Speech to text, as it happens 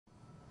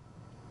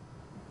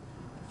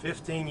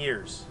15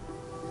 years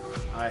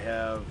I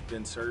have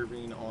been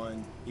serving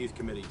on youth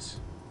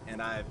committees,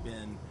 and I have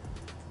been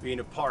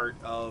being a part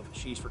of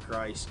She's for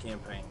Christ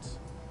campaigns.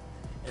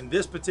 And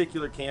this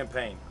particular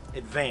campaign,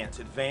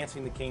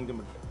 Advancing the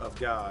Kingdom of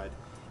God,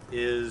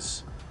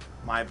 is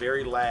my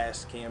very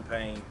last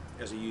campaign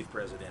as a youth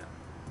president.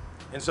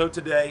 And so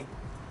today,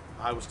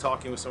 I was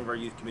talking with some of our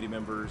youth committee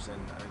members,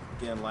 and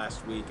again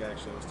last week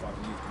actually I was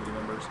talking to youth committee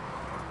members,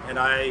 and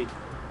I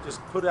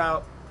just put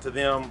out to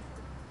them,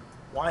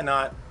 why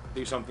not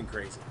do something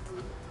crazy?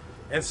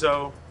 And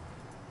so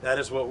that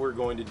is what we're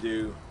going to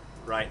do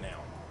right now.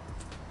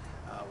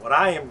 What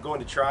I am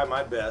going to try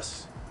my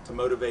best to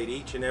motivate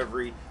each and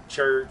every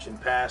church and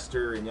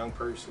pastor and young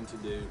person to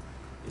do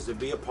is to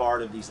be a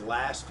part of these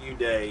last few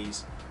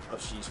days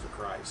of She's for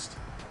Christ.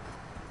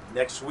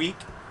 Next week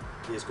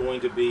is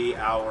going to be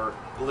our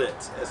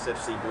Blitz,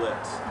 SFC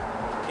Blitz.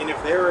 And if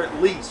there are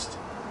at least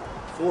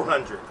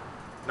 400,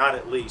 not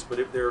at least, but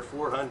if there are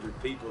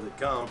 400 people that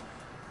come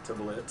to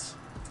Blitz,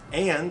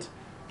 and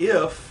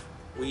if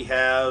we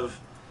have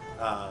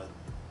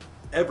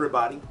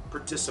everybody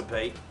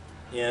participate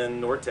in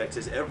North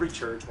Texas, every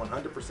church,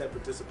 100%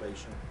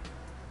 participation,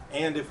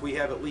 and if we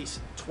have at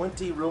least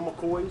 20 real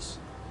McCoys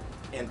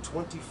and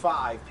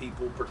 25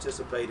 people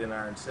participate in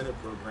our incentive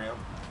program,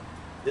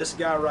 this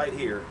guy right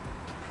here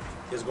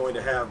is going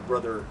to have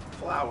Brother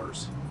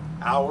Flowers,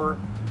 our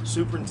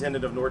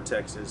superintendent of North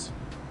Texas,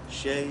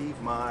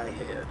 shave my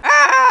head.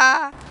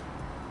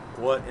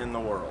 What in the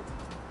world?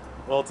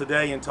 Well,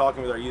 today in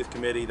talking with our youth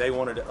committee, they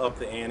wanted to up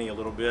the ante a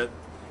little bit,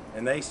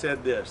 and they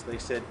said this. They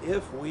said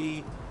if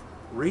we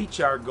reach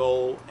our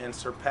goal and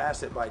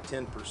surpass it by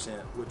 10%,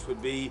 which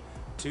would be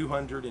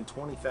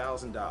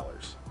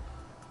 $220,000.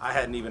 I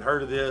hadn't even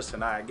heard of this,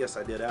 and I guess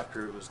I did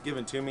after it was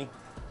given to me,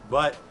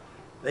 but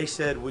they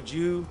said, would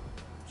you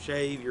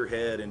shave your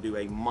head and do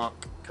a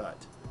monk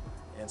cut?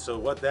 And so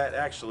what that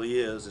actually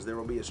is there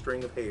will be a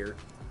string of hair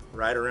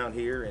right around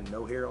here and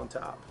no hair on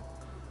top.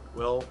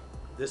 Well,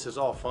 this is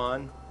all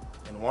fun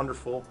and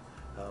wonderful,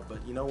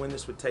 but you know when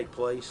this would take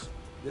place?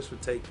 This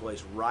would take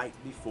place right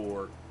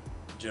before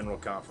General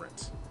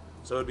Conference.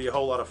 So it'd be a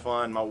whole lot of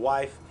fun. My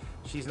wife,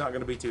 she's not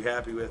going to be too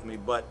happy with me,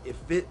 but if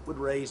it would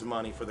raise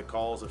money for the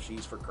cause of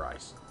She's for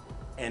Christ,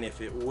 and if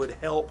it would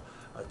help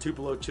a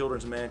Tupelo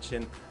Children's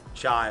Mansion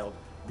child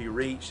be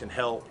reached and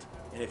helped,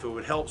 and if it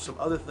would help some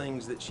other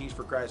things that She's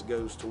for Christ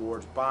goes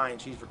towards, buying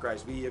She's for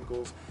Christ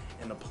vehicles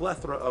and a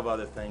plethora of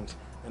other things,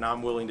 then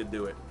I'm willing to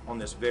do it on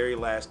this very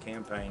last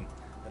campaign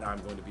that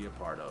I'm going to be a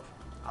part of.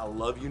 I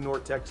love you,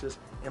 North Texas,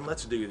 and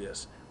let's do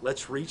this.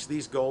 Let's reach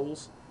these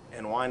goals,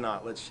 and why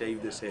not? Let's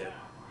shave this head.